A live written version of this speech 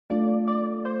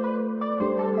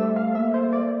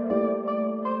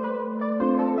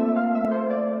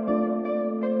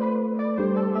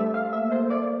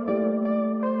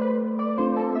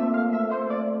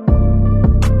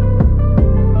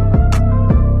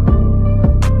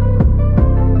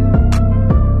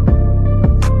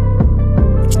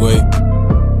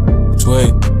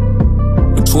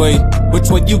which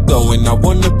way you going. I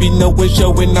wanna be knowing,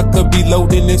 showing I could be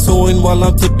loading and soaring while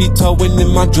I'm tippy-toeing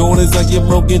in my Jordans. I am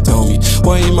Rogan, tell me,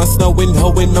 why am I snowing,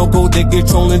 hoeing, no go, they get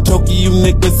trolling, choky, you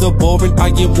niggas are boring. I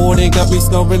am warning, got me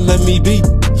snoring, let me be.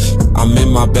 I'm in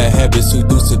my bad habits,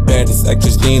 seduce the baddest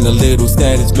actress, gain a little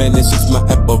status, man, it's just my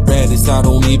apparatus. I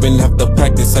don't even have to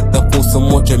practice, act the fool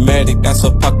somewhat dramatic. That's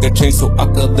a pocket change so I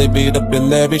could live it up in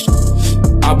lavish.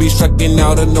 I'll be striking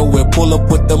out of nowhere, pull up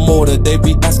with the mortar. They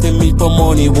be asking me for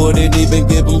money, wouldn't even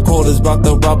give them quarters. About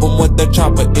to rob them with the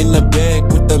chopper in the bag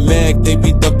with the mag. They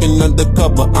be ducking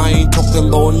undercover, I ain't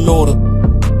talking law and order.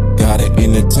 Gotta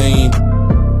entertain,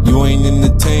 you ain't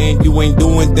entertained, you ain't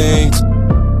doing things.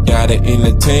 Gotta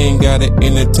entertain,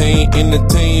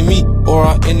 entertain me, or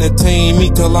I entertain me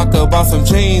till I could buy some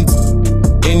chains.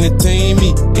 Entertain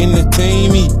me,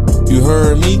 you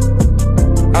heard me?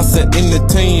 I said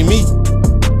entertain me.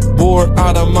 Bored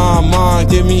out of my mind,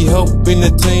 give me help,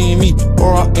 entertain me,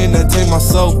 or I entertain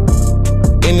myself.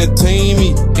 Entertain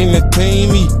me,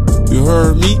 you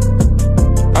heard me?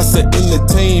 I said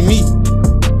entertain me.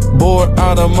 Bored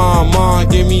out of my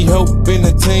mind, give me help,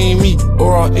 entertain me,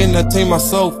 or I entertain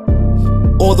myself.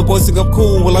 All the boys think I'm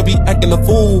cool, will I be acting a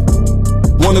fool?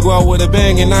 Wanna go out with a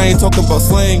bang and I ain't talking about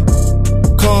slang.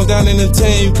 Calm down,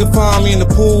 entertain, you can find me in the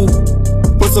pool.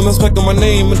 Put some respect on my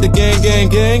name with the gang.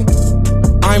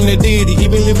 I'm the deity,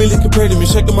 even really compared to me,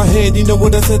 shaking my head. You know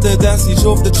what I said, the audacity,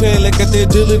 show off the chair like I got the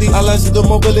agility. I like the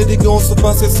mobility, going so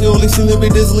fast, it's still listening to me,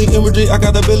 dizzily, imagery. I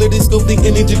got ability, scope the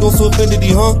energy, go so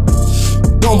infinity, huh?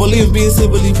 Don't believe being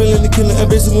civilly, feeling the killing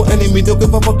every single enemy. Don't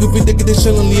give a fuck if you think it is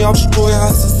chillingly. I'll destroy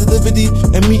high sensitivity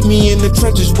and meet me in the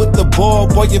trenches with the ball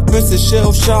while your fences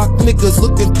shell shock niggas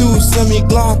looking through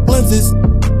semi-glock lenses.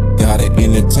 Gotta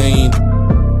entertain,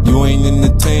 you ain't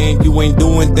entertained, you ain't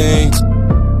doing things.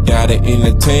 Gotta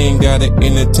entertain,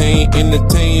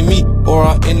 entertain me, or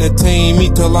I entertain me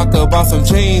till I could buy some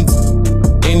chains.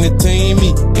 Entertain me,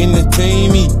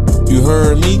 you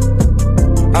heard me?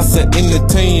 I said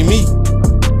entertain me.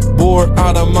 Bored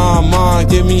out of my mind,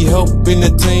 give me help,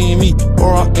 entertain me,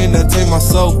 or I entertain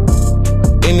myself.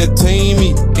 Entertain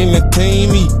me,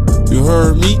 you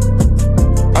heard me?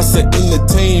 I said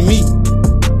entertain me.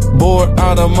 Bored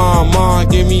out of my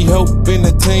mind, give me help,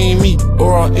 entertain me,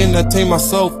 or I entertain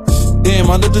myself.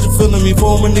 Damn, I know that you're feeling me.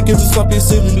 For a minute, niggas just stop being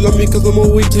silly. Love me cause I'm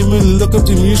always really look up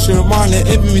to me. You should mind that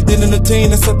envy me, then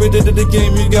entertain. I separated the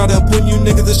game. You gotta put you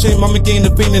niggas to shame. I'ma gain the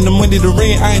pain and the money, the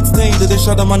rain. I entertain that they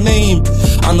shout out my name.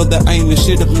 I know that I ain't the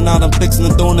shit. If not, I'm fixing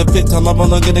to throw in the pit. Tell I'm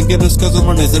not gonna get them cause I'm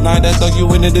running. Tonight I thought you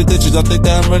in the ditches. I think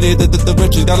that I'm ready to the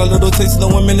riches. Got a little taste of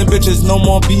the women and bitches. No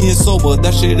more being sober.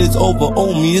 That shit is over.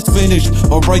 Oh me, it's finished.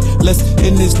 Alright, let's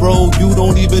end this road. You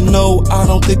don't even know. I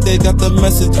don't think they got the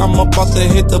message. I'm about to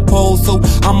hit the pole. So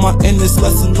I'ma end this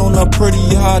lesson on a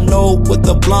pretty high note with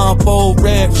the blindfold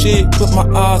rap shit with my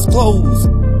eyes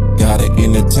closed. Gotta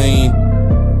entertain,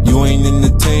 you ain't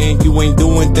entertained, you ain't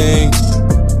doing things.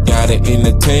 Gotta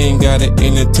entertain,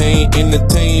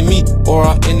 entertain me, or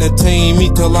I entertain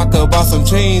me till I could buy some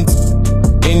chains.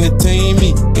 Entertain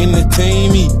me,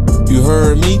 you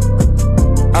heard me?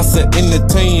 I said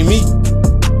entertain me.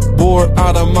 Bored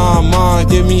out of my mind,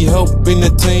 give me help,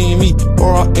 entertain me,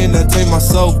 or I entertain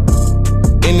myself.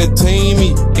 Entertain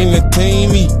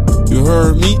me, you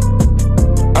heard me?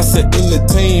 I said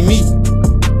entertain me.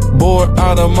 Bored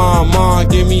out of my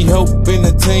mind, give me help,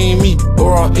 entertain me,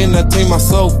 or I'll entertain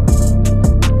myself.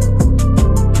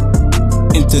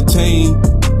 Entertain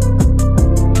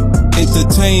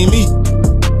me.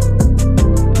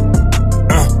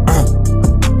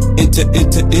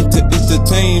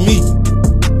 Entertain me.